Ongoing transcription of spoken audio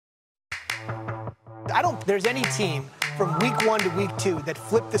I don't think there's any team from week 1 to week 2 that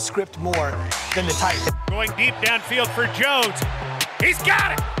flipped the script more than the Titans. Going deep downfield for Jones. He's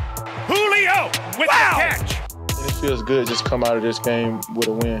got it. Julio with the catch. And it feels good just come out of this game with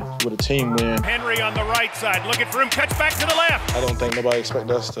a win, with a team win. Henry on the right side, looking for him, cuts back to the left. I don't think nobody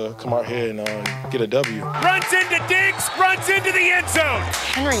expected us to come out here and get a W. Runs into Diggs, runs into the end zone.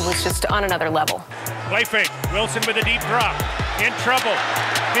 Henry was just on another level. Play fake, Wilson with a deep drop. In trouble,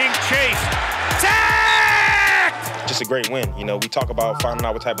 being chased. Sacked! Just a great win. You know, we talk about finding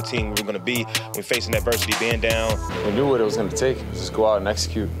out what type of team we were going to be when facing adversity, being down. We knew what it was going to take. Just go out and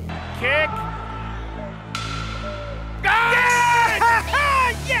execute. Kick. Yes!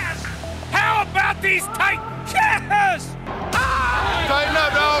 Yes! How about these Titans? Yes! Tighten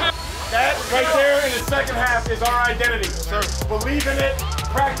up, dog. That right there in the second half is our identity. Sir. Believe in it,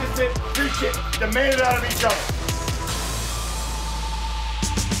 practice it, preach it, demand it out of each other.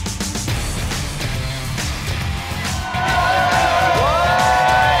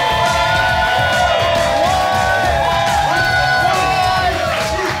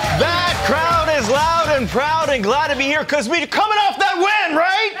 That crowd is loud and proud and glad to be here because we're coming off that win,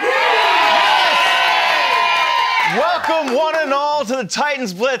 right? Yes! Welcome one and all to the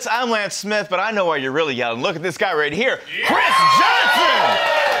Titans Blitz. I'm Lance Smith, but I know why you're really yelling. Look at this guy right here, Chris Johnson!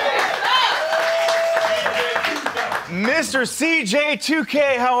 Mr.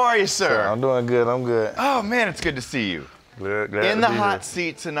 CJ2K, how are you, sir? I'm doing good, I'm good. Oh, man, it's good to see you. Glad in to the be hot here.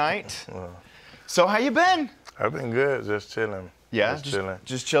 seat tonight. So how you been? I've been good, just chilling. Yeah,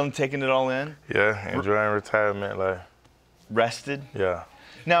 just chilling, taking it all in. Yeah, enjoying retirement life. Rested. Yeah.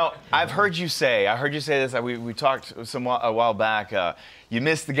 Now I heard you say this. We talked a while back. You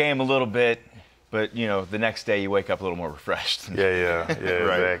missed the game a little bit, but you know the next day you wake up a little more refreshed. Yeah,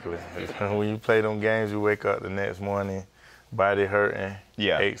 Right. exactly. When you play them games, you wake up the next morning, body hurting,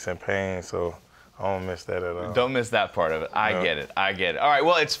 aches and pains. So I don't miss that at all. Don't miss that part of it. I get it. All right,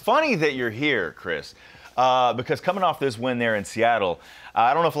 well, it's funny that you're here, Chris, because coming off this win there in Seattle,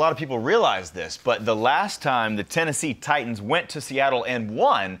 I don't know if a lot of people realize this, but the last time the Tennessee Titans went to Seattle and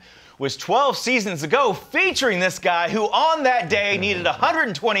won was 12 seasons ago, featuring this guy who on that day needed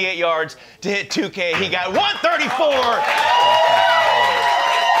 128 yards to hit 2K. He got 134.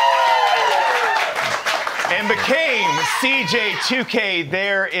 And became CJ2K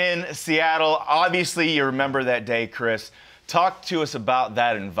there in Seattle. Obviously, you remember that day, Chris. Talk to us about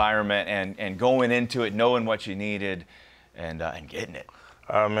that environment and going into it, knowing what you needed, and getting it.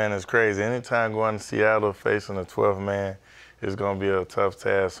 Oh, man, it's crazy. Anytime going to Seattle facing a 12th man, it's going to be a tough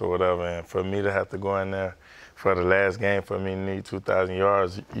task or whatever. And for me to have to go in there for the last game, for me to need 2,000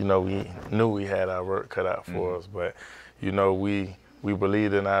 yards, you know, we knew we had our work cut out for us. But, you know, we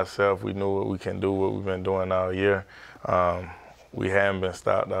believed in ourselves. We knew what we can do, what we've been doing all year. We haven't been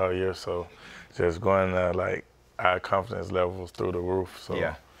stopped all year, so just going there, like, our confidence level was through the roof. So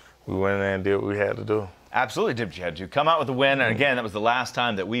we went in there and did what we had to do. Absolutely did what you had to. Come out with a win, and again, that was the last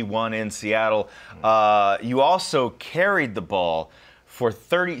time that we won in Seattle. You also carried the ball for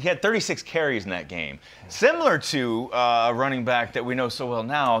 30. He had 36 carries in that game, similar to a running back that we know so well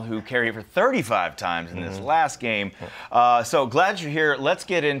now who carried it for 35 times in this last game. So glad you're here. Let's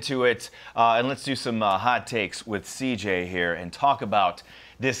get into it, and let's do some hot takes with CJ here and talk about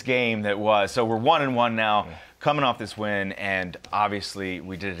this game that was. So we're 1-1 now. Coming off this win, and obviously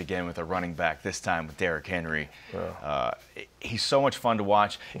we did it again with a running back, this time with Derrick Henry. He's so much fun to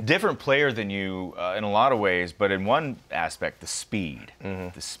watch. Different player than you in a lot of ways, but in one aspect, the speed.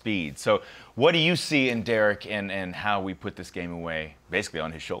 The speed. So what do you see in Derrick and how we put this game away, basically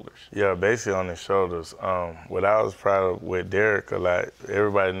on his shoulders? Yeah, basically on his shoulders. What I was proud of with Derrick a lot,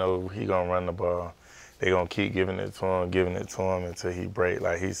 everybody knows he going to run the ball. They're going to keep giving it to him until he break.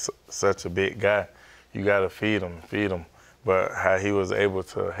 Like, he's such a big guy. You got to feed him. But how he was able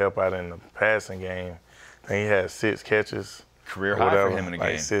to help out in the passing game, I think he had 6 catches. Career high for him in a game.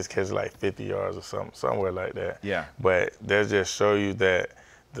 Like 6 catches, like 50 yards or something, somewhere like that. Yeah. But that just show you that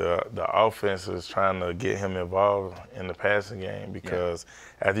the offense is trying to get him involved in the passing game because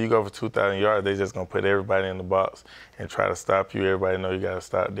after you go for 2,000 yards, they just going to put everybody in the box and try to stop you. Everybody know you got to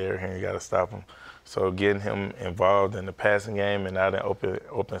stop Derrick Henry, you got to stop him. So getting him involved in the passing game and out in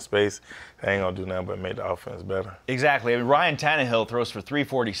open space, they ain't going to do nothing but make the offense better. Exactly. I mean, Ryan Tannehill throws for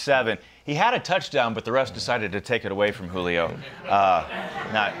 347. He had a touchdown, but the refs decided to take it away from Julio.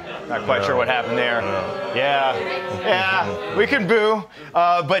 Not quite sure what happened there. Yeah, we can boo.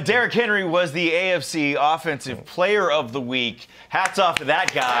 But Derrick Henry was the AFC Offensive Player of the Week. Hats off to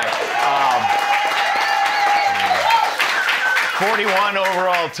that guy. 41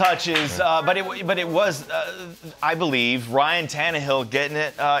 overall touches, but it was, I believe, Ryan Tannehill getting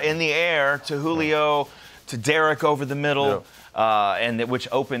it in the air to Julio, to Derek over the middle, which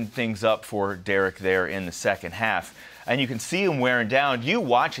opened things up for Derek there in the second half. And you can see him wearing down. You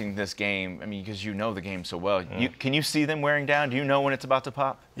watching this game, I mean, because you know the game so well, can you see them wearing down? Do you know when it's about to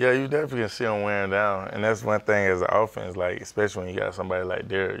pop? Yeah, you definitely can see them wearing down. And that's one thing as an offense, like, especially when you got somebody like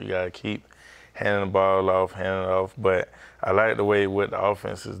Derek, you got to keep handing the ball off, handing it off. But I like the way what the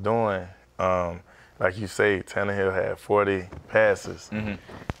offense is doing. Like you say, Tannehill had 40 passes.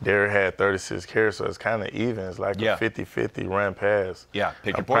 Derek had 36 carries, so it's kind of even. It's like a 50-50 run pass. Yeah,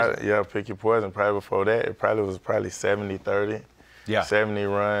 pick your poison. Pick your poison. Probably before that, it was 70-30. Yeah. 70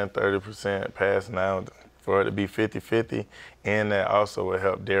 run, 30% pass. Now, for it to be 50-50, and that also will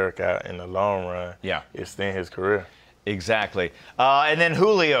help Derek out in the long run. Yeah. Extend his career. Exactly. And then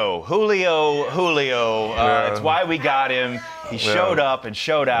Julio. It's why we got him. He showed up and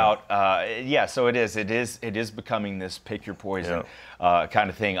showed out. So it is becoming this pick your poison kind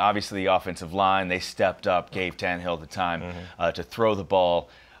of thing. Obviously, the offensive line, they stepped up, gave Tannehill the time to throw the ball,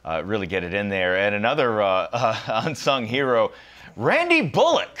 really get it in there. And another unsung hero, Randy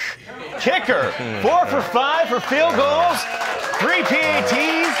Bullock, kicker, 4 for 5 for field goals, 3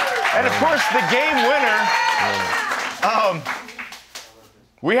 PATs, and of course the game winner.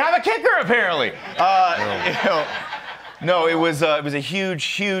 We have a kicker apparently. No, it was a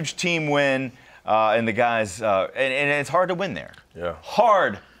huge team win, and the guys and it's hard to win there. Yeah.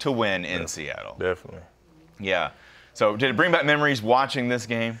 Hard to win in Seattle. Definitely. Yeah. So did it bring back memories watching this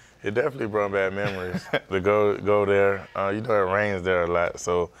game? It definitely brought back memories to go there. You know, it rains there a lot,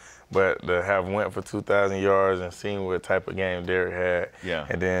 so. But to have went for 2,000 yards and seen what type of game Derek had,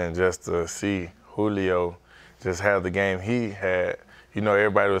 and then just to see Julio just have the game he had, you know,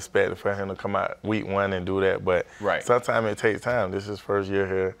 everybody was expecting for him to come out week 1 and do that, but sometimes it takes time. This is his first year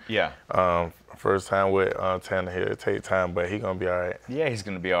here. Yeah. First time with Tannehill. It takes time, but he's going to be all right. Yeah, he's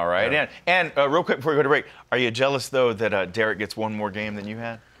going to be all right. Yeah. And real quick before we go to break, are you jealous, though, that Derek gets one more game than you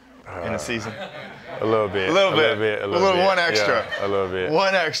had in a season? A little bit. A little bit. One extra. Yeah, a little bit.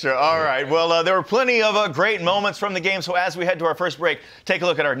 One extra. All right. Well, there were plenty of great moments from the game. So as we head to our first break, take a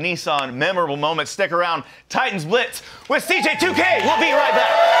look at our Nissan memorable moments. Stick around. Titans Blitz with CJ2K. We'll be right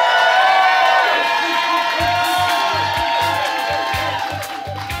back.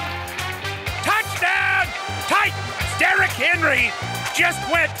 Touchdown, Titans! Derrick Henry just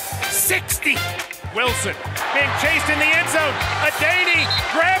went 60. Wilson being chased in the end zone. Adani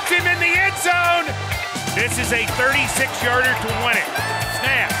grabs him in the end zone. This is a 36-yarder to win it.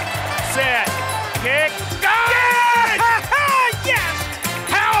 Snap, set, kick, go! Yes! Yes!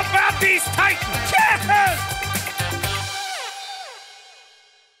 How about these Titans? Yes!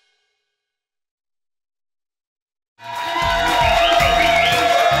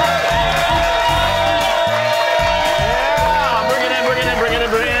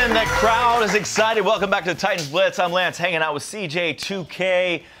 Is excited. Welcome back to the Titans Blitz. I'm Lance, hanging out with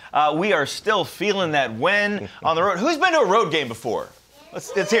CJ2K. We are still feeling that win on the road. Who's been to a road game before?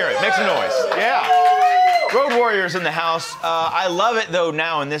 Let's hear it. Make some noise. Yeah. Road Warriors in the house. I love it, though,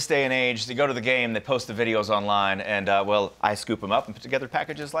 now in this day and age. They go to the game, they post the videos online, and, I scoop them up and put together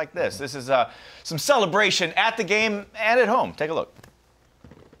packages like this. This is some celebration at the game and at home. Take a look.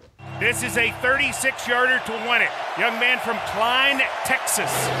 This is a 36-yarder to win it. Young man from Klein,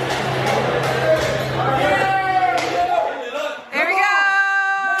 Texas. There we go!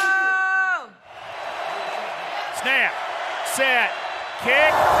 Snap, set,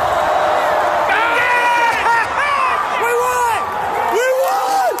 kick.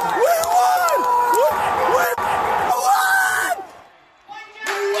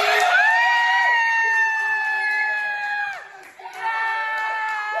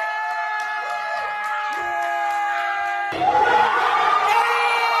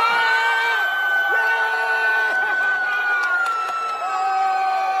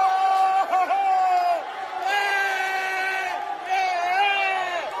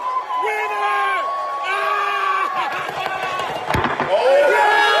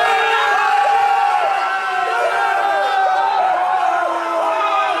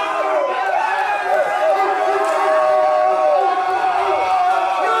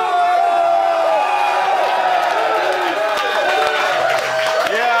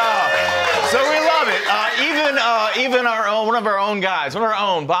 One of our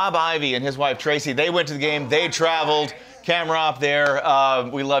own, Bob Ivy and his wife Tracy, they went to the game, they traveled, camera up there.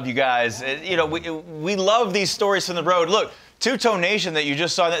 We love you guys. You know, we love these stories from the road. Look, Two-Tone Nation that you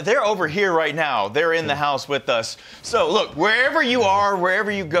just saw, that they're over here right now. They're in the house with us. So look, wherever you are, wherever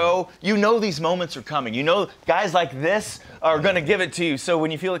you go, you know these moments are coming. You know guys like this are going to give it to you. So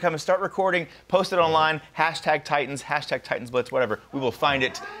when you feel it coming, start recording, post it online, hashtag Titans, hashtag Titans Blitz, whatever. We will find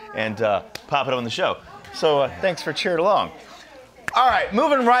it and pop it on the show. So thanks for cheering along. All right,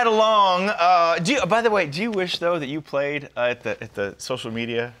 moving right along. By the way, do you wish though that you played at the social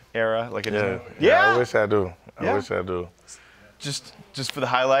media era, like I wish I do. I wish I do. Just for the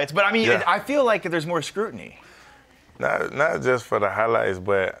highlights, but I mean, I feel like there's more scrutiny. Not just for the highlights,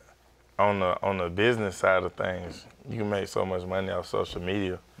 but on the business side of things, you can make so much money off social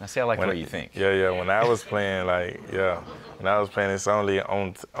media. I see. I like the way you think. Yeah. When I was playing, when I was playing, it's only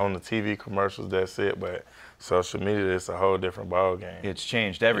on the TV commercials. That's it. But social media, it's a whole different ball game. It's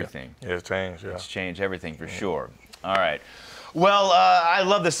changed everything. Yeah, it's changed. Yeah. It's changed everything for sure. All right. Well, I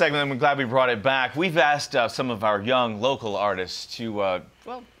love this segment. I'm glad we brought it back. We've asked some of our young local artists to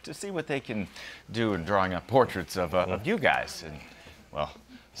see what they can do in drawing up portraits of you guys, and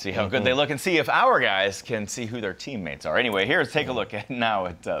see how good they look and see if our guys can see who their teammates are. Anyway, take a look now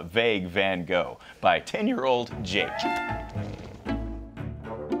at Vague Van Gogh by 10-year-old Jake.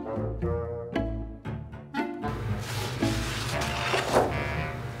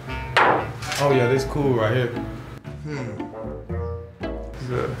 Oh yeah, this cool right here.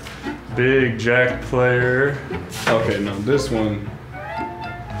 A big jack player. Okay, no, this one.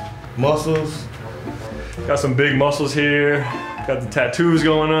 Muscles. Got some big muscles here. Got the tattoos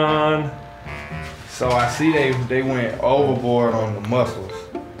going on. So I see they went overboard on the muscles.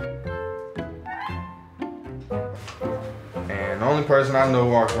 And the only person I know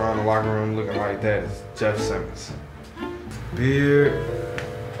walks around the locker room looking like that is Jeff Simmons. Beard.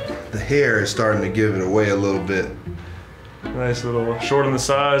 The hair is starting to give it away a little bit. Nice short on the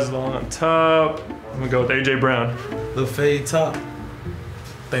sides, long on top. I'm gonna go with AJ Brown. Little fade top. I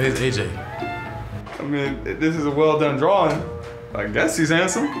think it's AJ. I mean, this is a well done drawing. I guess he's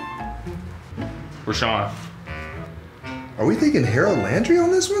handsome. Rashawn. Are we thinking Harold Landry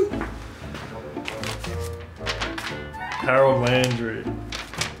on this one? Harold Landry.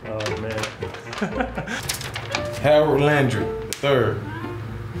 Oh man. Harold Landry, the third.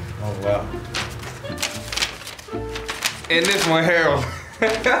 Oh wow. And this one, Harold.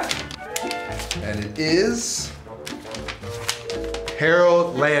 And it is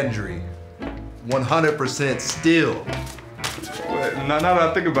Harold Landry. 100% still. Now that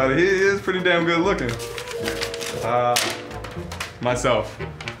I think about it, he is pretty damn good looking. Myself. There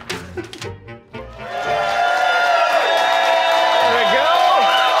we go.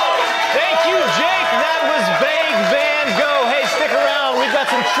 Thank you, Jake. That was Vague Van Gogh. Hey, stick around. We've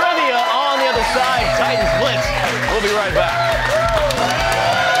got some trivia on the other side. Titans Blitz. We'll be right back.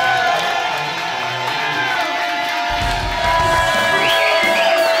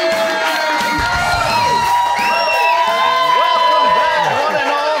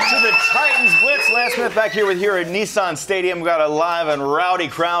 Last minute back here at Nissan Stadium. We've got a live and rowdy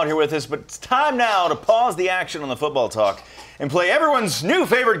crowd here with us, but it's time now to pause the action on the football talk and play everyone's new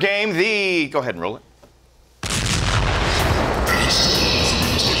favorite game, Go ahead and roll it.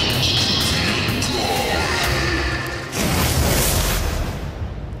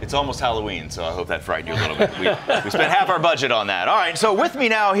 It's almost Halloween, so I hope that frightened you a little bit. We spent half our budget on that. All right, so with me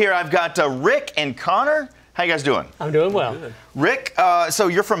now here, I've got Rick and Connor. How you guys doing? I'm doing well. Good. Rick, so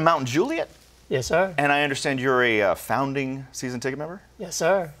you're from Mount Juliet? Yes, sir. And I understand you're a founding season ticket member? Yes,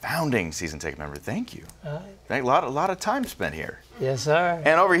 sir. Founding season ticket member. Thank you. All A right. lot of time spent here. Yes, sir.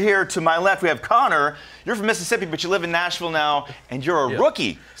 And over here to my left, we have Connor. You're from Mississippi, but you live in Nashville now, and you're a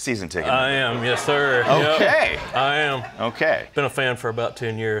rookie season ticket member. I am, yes, sir. Okay. Yep, I am. Okay. Been a fan for about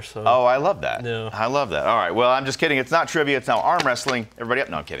 10 years. So. Oh, I love that. Yeah. I love that. All right, well, I'm just kidding. It's not trivia. It's now arm wrestling. Everybody up?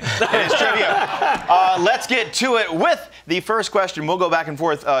 No, I'm kidding. It is trivia. Let's get to it with the first question. We'll go back and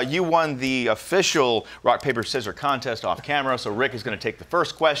forth. You won the official rock, paper, scissors contest off camera, so Rick is going to take the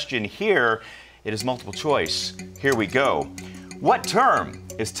first question here. It is multiple choice. Here we go. What term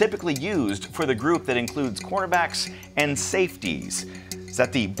is typically used for the group that includes cornerbacks and safeties? Is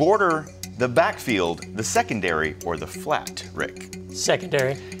that the border, the backfield, the secondary, or the flat, Rick?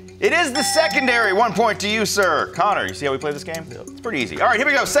 Secondary. It is the secondary. 1 point to you, sir. Connor, you see how we play this game? Yep. It's pretty easy. All right, here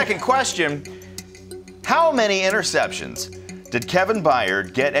we go. Second question. How many interceptions did Kevin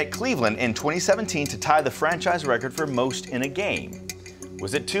Byard get at Cleveland in 2017 to tie the franchise record for most in a game?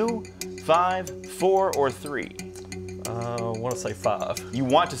 Was it 2, 5, 4, or 3? I want to say 5. You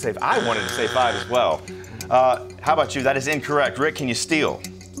want to say 5? I wanted to say 5 as well. How about you? That is incorrect. Rick, can you steal?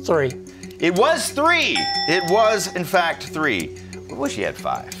 3. It was 3. It was, in fact, 3. I wish you had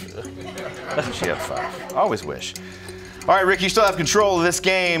 5. I wish you had 5. Always wish. All right, Rick, you still have control of this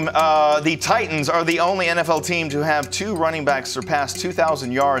game. The Titans are the only NFL team to have 2 running backs surpass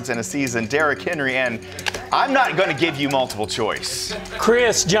 2,000 yards in a season, Derrick Henry, and I'm not going to give you multiple choice.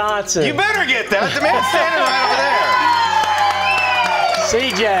 Chris Johnson. You better get that. The man's standing right over there.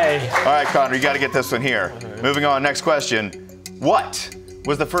 CJ. All right, Connor, you got to get this one here. Moving on, next question. What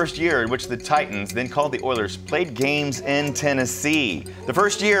was the first year in which the Titans, then called the Oilers, played games in Tennessee? The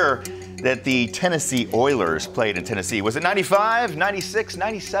first year that the Tennessee Oilers played in Tennessee. Was it 95, 96,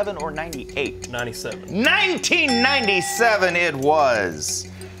 97, or 98? 97. 1997 it was.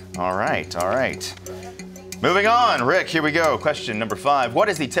 All right, all right. Moving on, Rick, here we go. Question number 5. What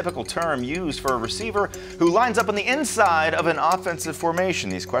is the typical term used for a receiver who lines up on the inside of an offensive formation?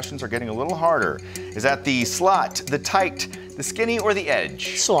 These questions are getting a little harder. Is that the slot, the tight, the skinny, or the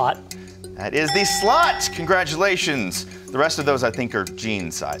edge? Slot. That is the slot. Congratulations. The rest of those, I think, are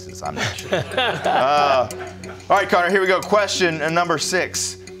jean sizes. I'm not sure. All right, Connor, here we go. Question number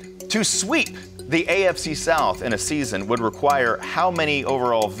 6. To sweep the AFC South in a season would require how many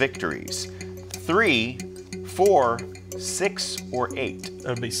overall victories? 3, 4, 6, or 8? That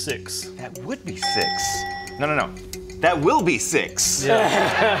would be 6. That would be 6. No. That will be 6.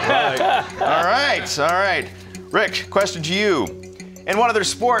 Yeah. Right. All right. Rick, question to you. In what other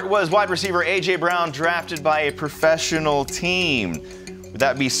sport was wide receiver A.J. Brown drafted by a professional team? Would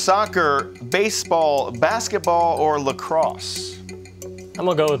that be soccer, baseball, basketball, or lacrosse? I'm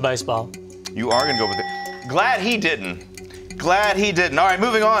going to go with baseball. You are going to go with it. Glad he didn't. Glad he didn't. All right,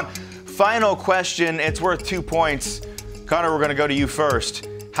 moving on. Final question. It's worth 2 points. Connor, we're going to go to you first.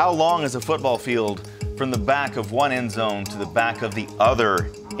 How long is a football field from the back of one end zone to the back of the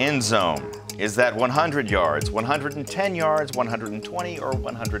other end zone? Is that 100 yards, 110 yards, 120, or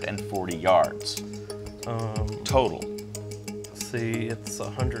 140 yards? Total. Let's see, it's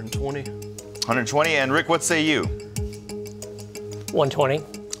 120. 120, and Rick, what say you? 120.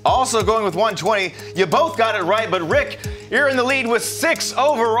 Also going with 120. You both got it right, but Rick, you're in the lead with 6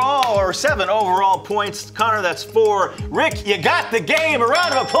 overall, or 7 overall points. Connor, that's 4. Rick, you got the game. A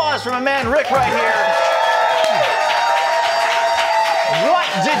round of applause from a man, Rick, right here. What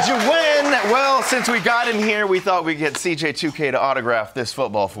did you win? Well, since we got in here, we thought we'd get CJ2K to autograph this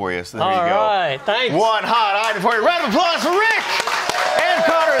football for you. So there you go. All right, thanks. One hot item for you. Round of applause for Rick and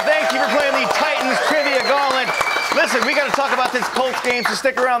Connor. Thank you for playing the Titans Trivia Gauntlet. Listen, we got to talk about this Colts game, so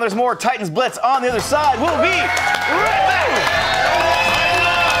stick around. There's more Titans Blitz on the other side. We'll be right back.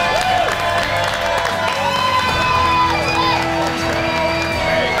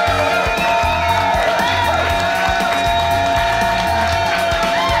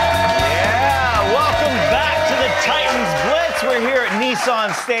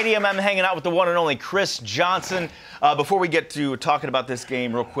 Nissan Stadium. I'm hanging out with the one and only Chris Johnson. Before we get to talking about this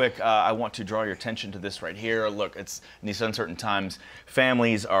game real quick, I want to draw your attention to this right here. Look, it's in these uncertain times.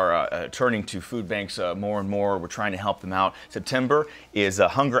 Families are turning to food banks more and more. We're trying to help them out. September is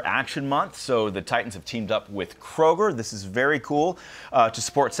Hunger Action Month, so the Titans have teamed up with Kroger. This is very cool to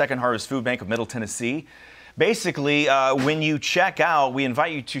support Second Harvest Food Bank of Middle Tennessee. Basically, when you check out, we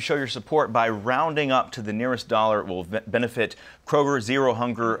invite you to show your support by rounding up to the nearest dollar. It will benefit Kroger, Zero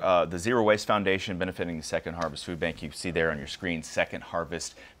Hunger, the Zero Waste Foundation, benefiting the Second Harvest Food Bank. You see there on your screen,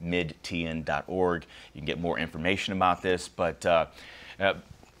 secondharvestmidtn.org. You can get more information about this, but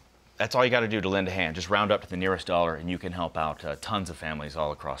that's all you got to do to lend a hand. Just round up to the nearest dollar, and you can help out tons of families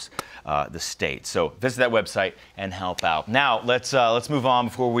all across the state. So visit that website and help out. Now, let's move on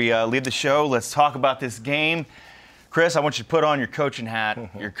before we leave the show. Let's talk about this game. Chris, I want you to put on your coaching hat.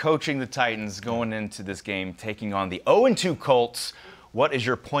 You're coaching the Titans going into this game, taking on the 0-2 Colts. What is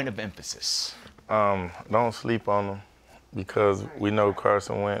your point of emphasis? Don't sleep on them, because we know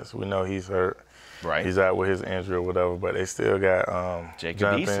Carson Wentz. We know he's hurt. Right. He's out with his injury or whatever, but they still got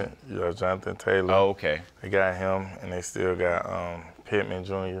Jonathan Taylor. Oh, okay. They got him, and they still got Pittman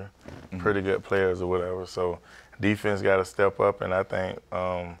Jr., pretty good players or whatever. So defense got to step up, and I think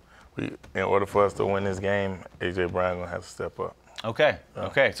in order for us to win this game, A.J. Brown going to have to step up. Okay,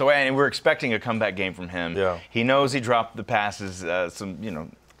 okay. So, and we're expecting a comeback game from him. Yeah. He knows he dropped the passes, they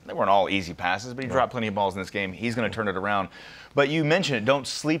weren't all easy passes, but he dropped plenty of balls in this game. He's going to turn it around. But you mentioned it, don't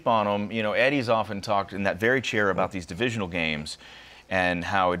sleep on him. You know, Eddie's often talked in that very chair about these divisional games and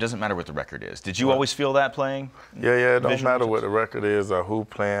how it doesn't matter what the record is. Did you always feel that playing? Yeah, it don't matter what the record is or who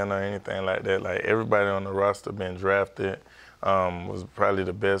playing or anything like that. Like, everybody on the roster been drafted, was probably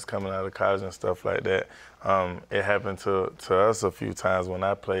the best coming out of college and stuff like that. It happened to us a few times when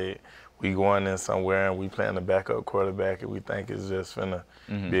I played. We going in somewhere and we playing the backup quarterback and we think it's just finna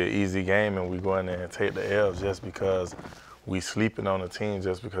be an easy game, and we go in there and take the L's just because we sleeping on the team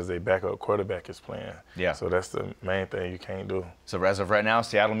just because their backup quarterback is playing. Yeah. So that's the main thing you can't do. So as of right now,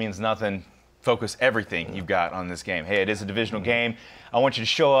 Seattle means nothing. Focus everything you've got on this game. Hey, it is a divisional game. I want you to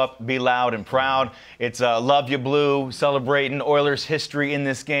show up, be loud and proud. It's Love You Blue, celebrating Oilers history in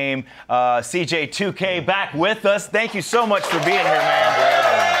this game. CJ2K back with us. Thank you so much for being here,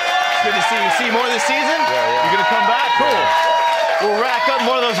 man. Good to see you. See you more this season? Yeah. You're going to come back? Cool. We'll rack up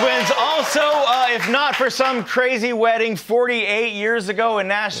more of those wins. Also, if not for some crazy wedding 48 years ago in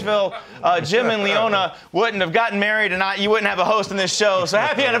Nashville, Jim and Leona wouldn't have gotten married, and you wouldn't have a host on this show. So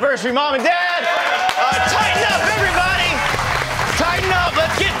happy anniversary, Mom and Dad. Tighten up, everybody. Tighten up.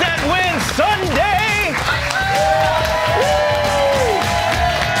 Let's get that win Sunday.